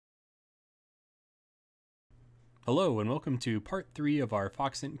Hello and welcome to part 3 of our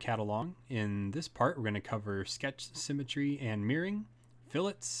Foxic CAD-A-Long. In this part we're going to cover sketch symmetry and mirroring,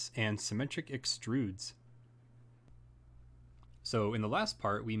 fillets, and symmetric extrudes. So in the last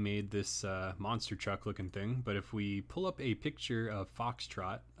part we made this monster truck looking thing, but if we pull up a picture of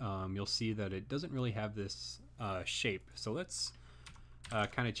Foxtrot, you'll see that it doesn't really have this shape. So let's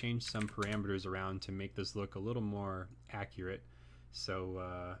kind of change some parameters around to make this look a little more accurate.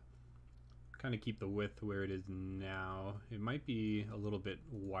 So kind of keep the width where it is now. It might be a little bit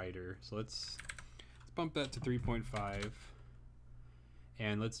wider, so let's bump that to 3.5,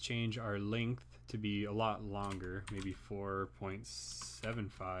 and let's change our length to be a lot longer, maybe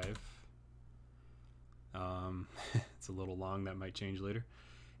 4.75. It's a little long, that might change later.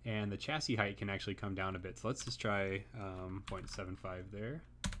 And the chassis height can actually come down a bit, so let's just try 0.75 there.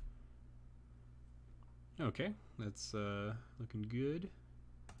 Okay, that's looking good.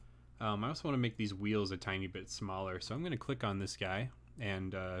 I also want to make these wheels a tiny bit smaller, so I'm going to click on this guy,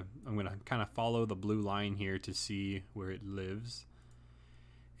 and I'm going to kind of follow the blue line here to see where it lives.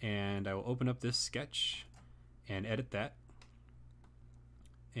 And I will open up this sketch and edit that.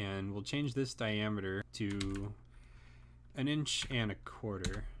 And we'll change this diameter to 1.25 inches.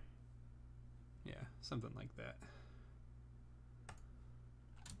 Yeah, something like that.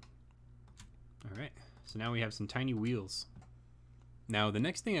 Alright, so now we have some tiny wheels. Now the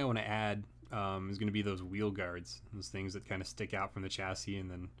next thing I want to add is going to be those wheel guards, those things that kind of stick out from the chassis and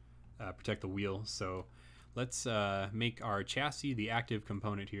then protect the wheel. So let's make our chassis the active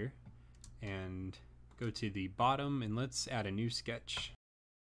component here, and go to the bottom and let's add a new sketch.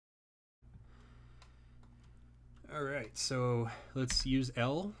 Alright, so let's use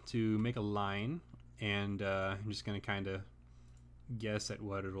L to make a line, and I'm just going to kind of guess at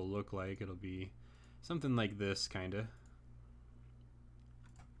what it'll look like. It'll be something like this, kind of.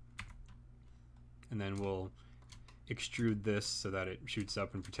 And then we'll extrude this so that it shoots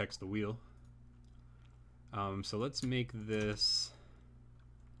up and protects the wheel. So let's make this,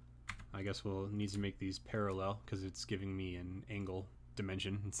 I guess we'll need to make these parallel because it's giving me an angle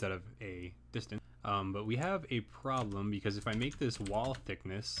dimension instead of a distance. But we have a problem, because if I make this wall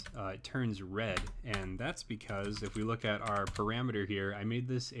thickness, it turns red, and that's because if we look at our parameter here, I made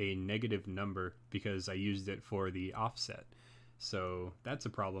this a negative number because I used it for the offset. So that's a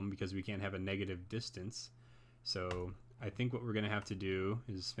problem because we can't have a negative distance. So I think what we're going to have to do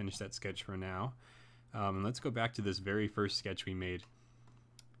is finish that sketch for now. And let's go back to this very first sketch we made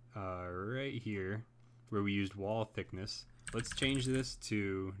right here where we used wall thickness. Let's change this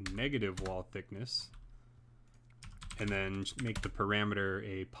to negative wall thickness, and then make the parameter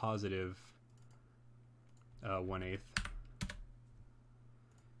a positive 1/8.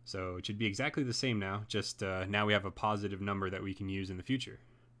 So it should be exactly the same now, just now we have a positive number that we can use in the future.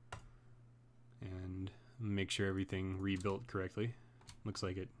 And make sure everything rebuilt correctly. Looks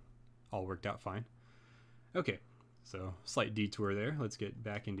like it all worked out fine. Okay, so slight detour there. Let's get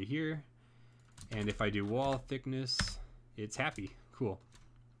back into here. And if I do wall thickness, it's happy. Cool.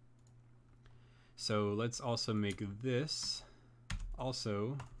 So let's also make this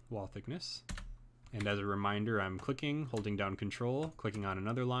also wall thickness. And as a reminder, I'm clicking, holding down Control, clicking on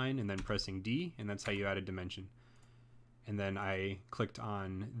another line, and then pressing D, and that's how you add a dimension. And then I clicked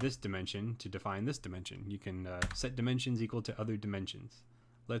on this dimension to define this dimension. You can set dimensions equal to other dimensions.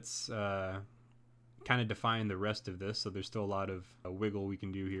 Let's kind of define the rest of this, so there's still a lot of wiggle we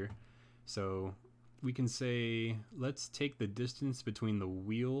can do here. So we can say, let's take the distance between the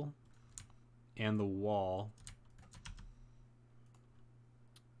wheel and the wall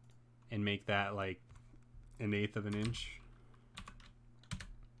and make that like 1/8 of an inch.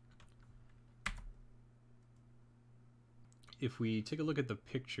 If we take a look at the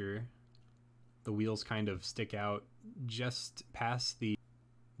picture, the wheels kind of stick out just past the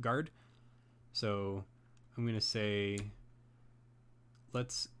guard. So I'm going to say,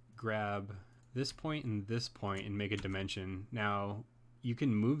 let's grab this point and this point and make a dimension. Now you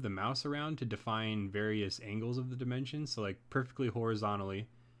can move the mouse around to define various angles of the dimension. So like perfectly horizontally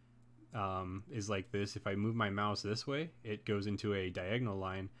is like this. If I move my mouse this way, it goes into a diagonal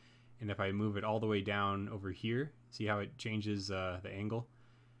line, and if I move it all the way down over here, see how it changes the angle?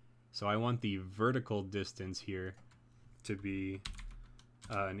 So I want the vertical distance here to be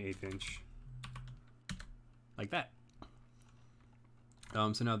 1/8 inch, like that.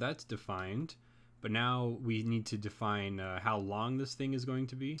 So now that's defined, but now we need to define how long this thing is going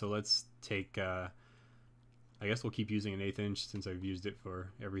to be. So let's take I guess we'll keep using 1/8 inch since I've used it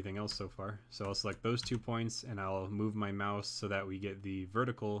for everything else so far. So I'll select those 2 points, and I'll move my mouse so that we get the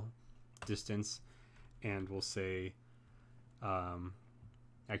vertical distance, and we'll say,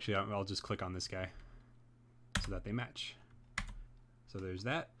 actually I'll just click on this guy. so that they match. So there's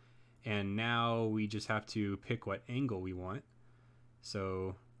that. And now we just have to pick what angle we want.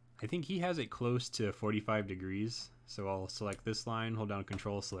 So I think he has it close to 45 degrees. So I'll select this line, hold down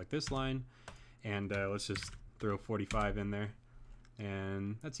Control, select this line, and let's just throw 45 in there,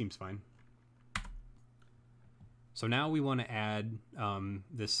 and that seems fine. So now we want to add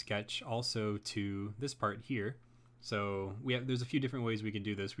this sketch also to this part here. So there's a few different ways we can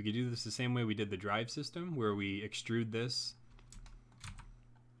do this. We could do this the same way we did the drive system, where we extrude this,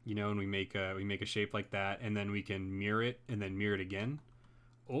 you know, and we make a shape like that, and then we can mirror it and then mirror it again.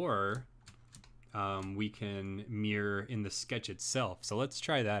 Or we can mirror in the sketch itself. So let's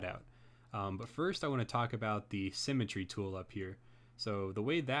try that out. But first I want to talk about the symmetry tool up here. So the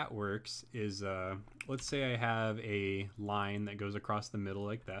way that works is, let's say I have a line that goes across the middle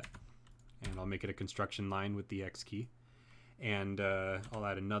like that, and I'll make it a construction line with the X key, and I'll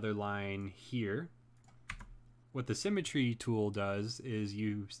add another line here. What the symmetry tool does is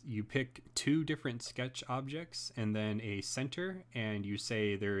you pick two different sketch objects and then a center, and you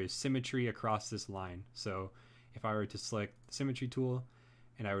say there is symmetry across this line. So if I were to select the symmetry tool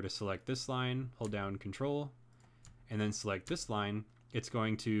and I were to select this line, hold down Control, and then select this line, it's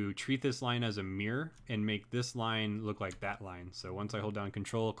going to treat this line as a mirror and make this line look like that line. So once I hold down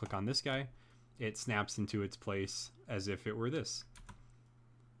Control, click on this guy, it snaps into its place as if it were this.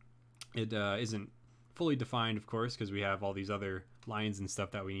 It isn't fully defined, of course, because we have all these other lines and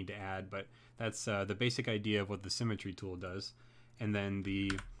stuff that we need to add, but that's the basic idea of what the symmetry tool does. And then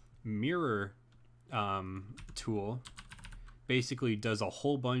the mirror tool basically does a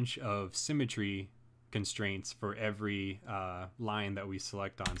whole bunch of symmetry constraints for every line that we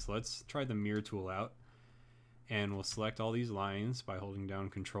select on. So let's try the mirror tool out, and we'll select all these lines by holding down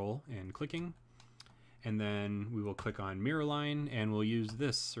Control and clicking, and then we will click on mirror line, and we'll use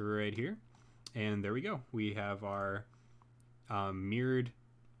this right here. And there we go. We have our mirrored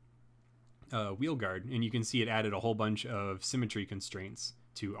wheel guard, and you can see it added a whole bunch of symmetry constraints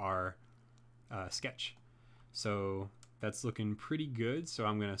to our sketch. So that's looking pretty good. So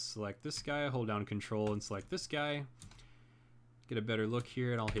I'm going to select this guy, hold down Control, and select this guy. Get a better look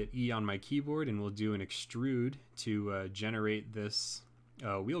here, and I'll hit E on my keyboard, and we'll do an extrude to generate this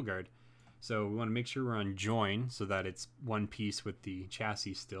wheel guard. So we want to make sure we're on join so that it's one piece with the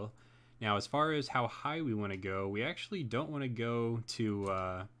chassis still. Now, as far as how high we want to go, we actually don't want to go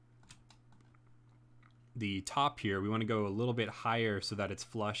to the top here. We want to go a little bit higher so that it's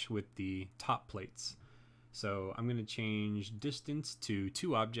flush with the top plates. So I'm going to change distance to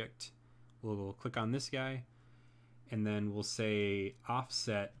 2 object. We'll click on this guy, and then we'll say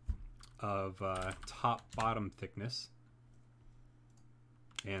offset of top bottom thickness.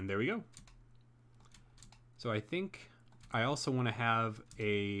 And there we go. So I think I also want to have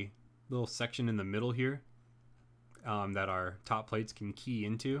a little section in the middle here that our top plates can key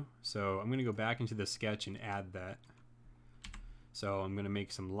into. So I'm going to go back into the sketch and add that. So I'm going to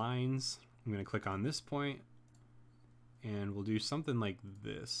make some lines. I'm going to click on this point, and we'll do something like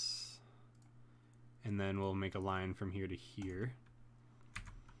this, and then we'll make a line from here to here.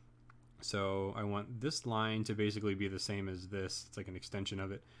 So I want this line to basically be the same as this. It's like an extension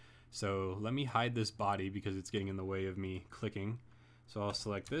of it. So let me hide this body because it's getting in the way of me clicking. So I'll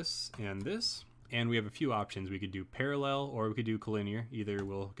select this, and we have a few options. We could do parallel or we could do collinear. Either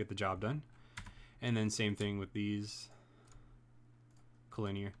will get the job done. And then same thing with these,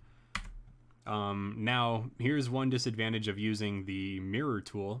 collinear. Now here's one disadvantage of using the mirror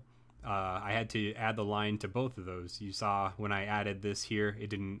tool. I had to add the line to both of those. You saw when I added this here, it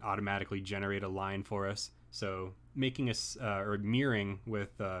didn't automatically generate a line for us. So making us or mirroring with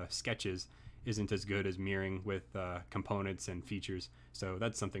sketches isn't as good as mirroring with components and features. So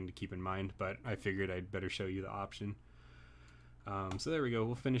that's something to keep in mind, but I figured I'd better show you the option. So there we go,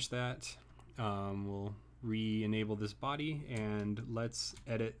 we'll finish that. We'll re-enable this body, and let's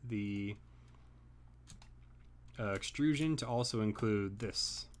edit the extrusion to also include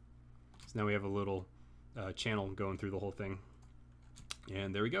this. So now we have a little channel going through the whole thing.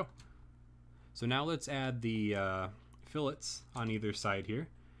 And there we go. So now let's add the fillets on either side here.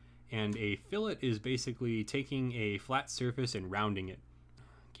 And a fillet is basically taking a flat surface and rounding it.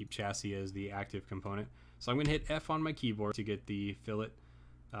 Keep chassis as the active component. So I'm going to hit F on my keyboard to get the fillet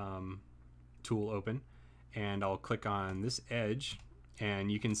tool open. And I'll click on this edge.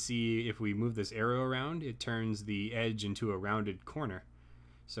 And you can see if we move this arrow around, it turns the edge into a rounded corner.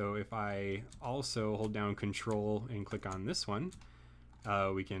 So if I also hold down Control and click on this one,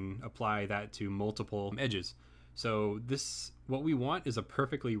 we can apply that to multiple edges. So what we want is a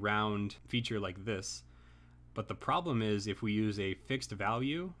perfectly round feature like this. But the problem is if we use a fixed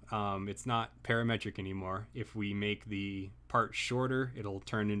value, it's not parametric anymore. If we make the part shorter, it'll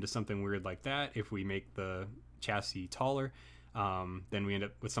turn into something weird like that. If we make the chassis taller, then we end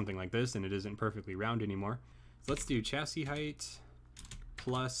up with something like this, and it isn't perfectly round anymore. So let's do chassis height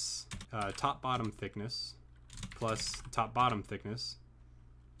plus top bottom thickness plus top bottom thickness,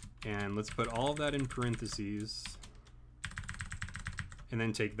 and let's put all of that in parentheses, and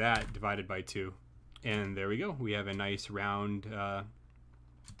then take that divided by 2. And there we go. We have a nice round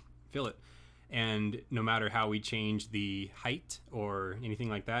fillet. And no matter how we change the height or anything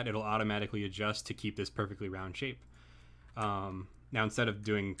like that, it'll automatically adjust to keep this perfectly round shape. Now, instead of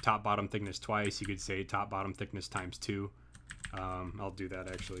doing top bottom thickness twice, you could say top bottom thickness times 2. I'll do that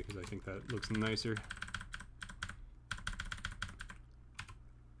actually because I think that looks nicer.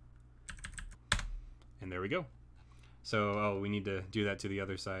 And there we go. So, we need to do that to the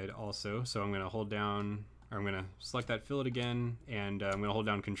other side also. So I'm going to hold down, or I'm going to select that fillet again, and I'm going to hold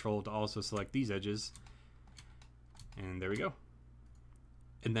down Control to also select these edges. And there we go.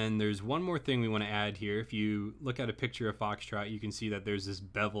 And then there's one more thing we want to add here. If you look at a picture of Foxtrot, you can see that there's this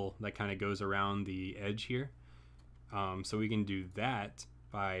bevel that kind of goes around the edge here. So we can do that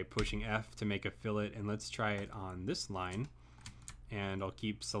by pushing F to make a fillet, and let's try it on this line. And I'll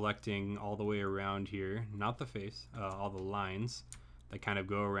keep selecting all the way around here, not the face, all the lines that kind of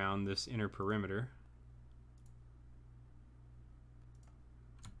go around this inner perimeter.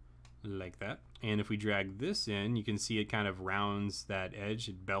 Like that. And if we drag this in, you can see it kind of rounds that edge,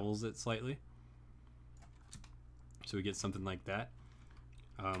 it bevels it slightly. So we get something like that.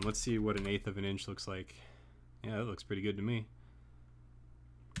 Let's see what 1/8 of an inch looks like. Yeah, that looks pretty good to me.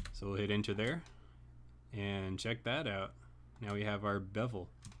 So we'll hit enter there, and check that out. Now we have our bevel.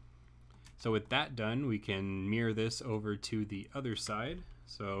 So with that done, we can mirror this over to the other side.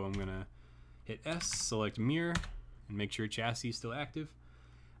 So I'm gonna hit S, select mirror, and make sure chassis is still active.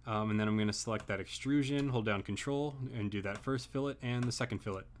 And then I'm gonna select that extrusion, hold down Control, and do that first fillet and the second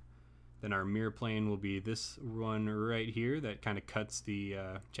fillet. Then our mirror plane will be this one right here that kind of cuts the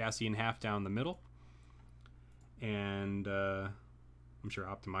chassis in half down the middle. And I'm sure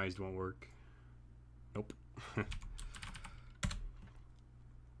optimized won't work. Nope.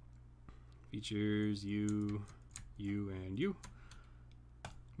 Features, U, and U.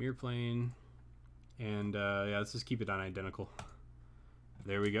 Mirror plane. And yeah, let's just keep it on identical.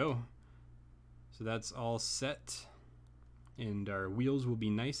 There we go. So that's all set. And our wheels will be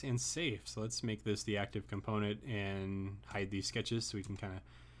nice and safe. So let's make this the active component and hide these sketches so we can kind of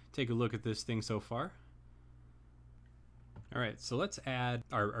take a look at this thing so far. Alright, so let's add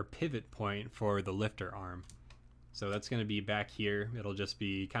our pivot point for the lifter arm. So that's going to be back here. It'll just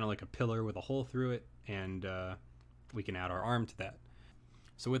be kind of like a pillar with a hole through it, and we can add our arm to that.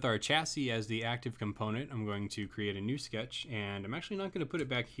 So with our chassis as the active component, I'm going to create a new sketch, and I'm actually not going to put it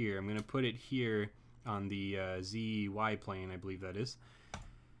back here. I'm going to put it here on the ZY plane, I believe that is.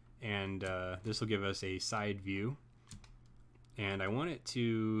 And this will give us a side view. And I want it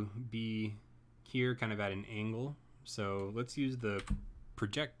to be here kind of at an angle. So let's use the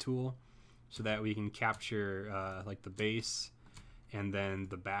project tool so that we can capture like the base and then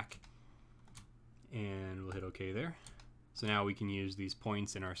the back, and we'll hit OK there. So now we can use these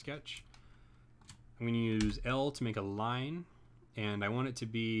points in our sketch. I'm going to use L to make a line, and I want it to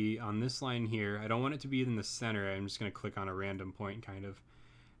be on this line here. I don't want it to be in the center. I'm just going to click on a random point kind of,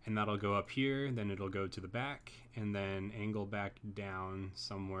 and that'll go up here, then it'll go to the back, and then angle back down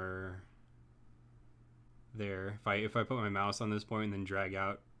somewhere there. If I put my mouse on this point and then drag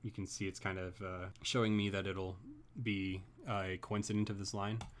out, you can see it's kind of showing me that it'll be a coincident of this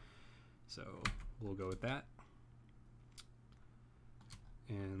line. So we'll go with that.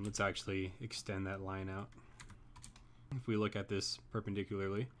 And let's actually extend that line out. If we look at this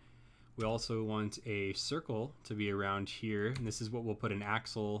perpendicularly, we also want a circle to be around here. And this is what we'll put an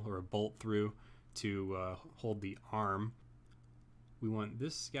axle or a bolt through to hold the arm. We want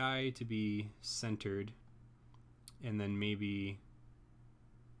this guy to be centered, and then maybe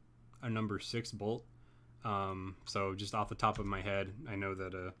a number 6 bolt. So just off the top of my head, I know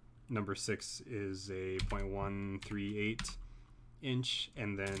that a number 6 is a 0.138 inch,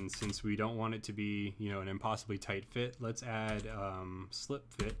 and then since we don't want it to be, you know, an impossibly tight fit, let's add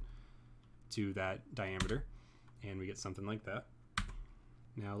slip fit to that diameter, and we get something like that.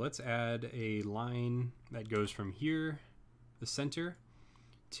 Now let's add a line that goes from here, the center,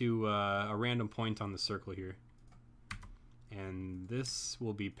 to a random point on the circle here. And this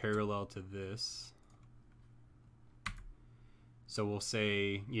will be parallel to this. So we'll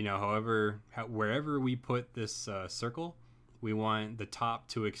say, you know, wherever we put this circle, we want the top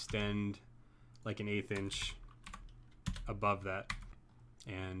to extend like an 1/8 inch above that,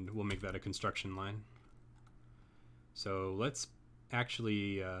 and we'll make that a construction line. So let's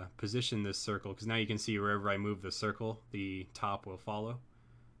actually position this circle, because now you can see wherever I move the circle, the top will follow.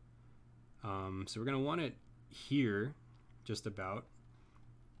 So we're going to want it here, just about.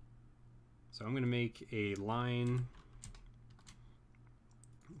 So I'm going to make a line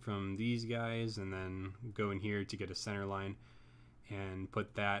from these guys and then go in here to get a center line and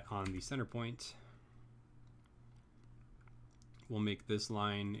put that on the center point. We'll make this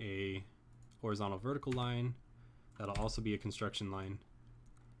line a horizontal vertical line. That'll also be a construction line.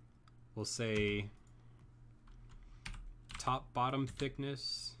 We'll say top bottom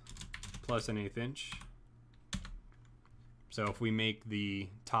thickness plus an 1/8 inch. So if we make the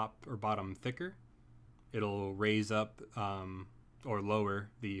top or bottom thicker, it'll raise up or lower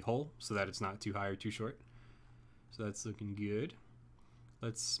the hole so that it's not too high or too short. So that's looking good.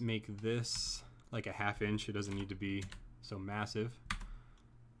 Let's make this like a 1/2 inch. It doesn't need to be so massive.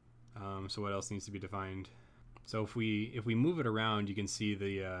 So what else needs to be defined? So if we move it around, you can see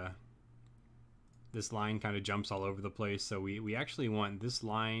the this line kind of jumps all over the place. So we actually want this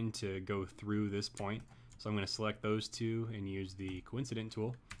line to go through this point. So I'm going to select those two and use the coincident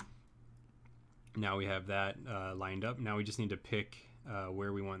tool. Now we have that lined up. Now we just need to pick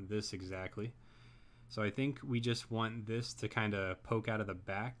where we want this exactly. So I think we just want this to kind of poke out of the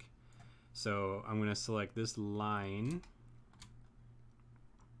back. So I'm going to select this line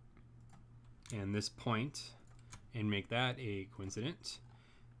and this point and make that a coincident.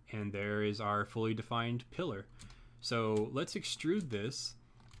 And there is our fully defined pillar. So let's extrude this.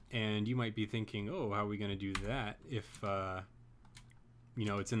 And you might be thinking, oh, how are we going to do that if you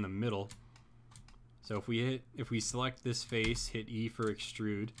know, it's in the middle? So if we select this face, hit E for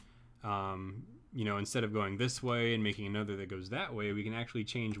extrude, you know, instead of going this way and making another that goes that way, we can actually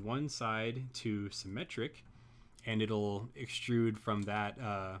change one side to symmetric, and it'll extrude from that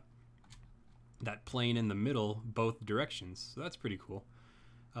that plane in the middle both directions. So that's pretty cool.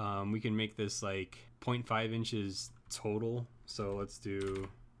 We can make this like 0.5 inches total. So let's do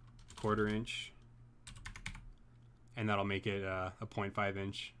 1/4 inch, and that'll make it a 0.5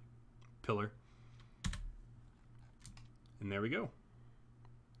 inch pillar. And there we go.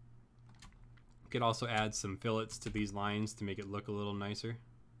 We could also add some fillets to these lines to make it look a little nicer.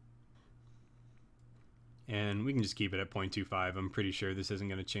 And we can just keep it at 0.25. I'm pretty sure this isn't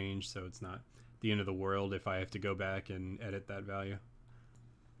going to change, so it's not the end of the world if I have to go back and edit that value.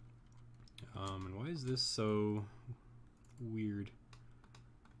 And why is this so weird?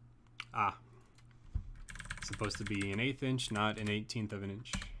 It's supposed to be an 1/8 inch, not an 1/18 of an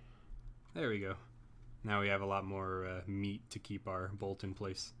inch. There we go. Now we have a lot more meat to keep our bolt in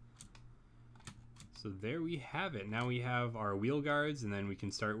place. So there we have it. Now we have our wheel guards, and then we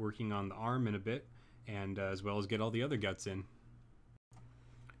can start working on the arm in a bit, and as well as get all the other guts in.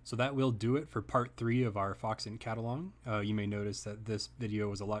 So that will do it for part 3 of our Foxic CAD-A-Long. You may notice that this video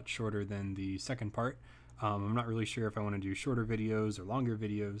was a lot shorter than the second part. I'm not really sure if I want to do shorter videos or longer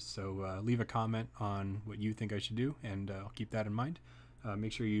videos, so leave a comment on what you think I should do, and I'll keep that in mind.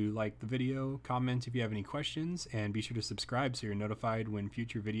 Make sure you like the video, comment if you have any questions, and be sure to subscribe so you're notified when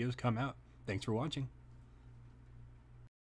future videos come out. Thanks for watching.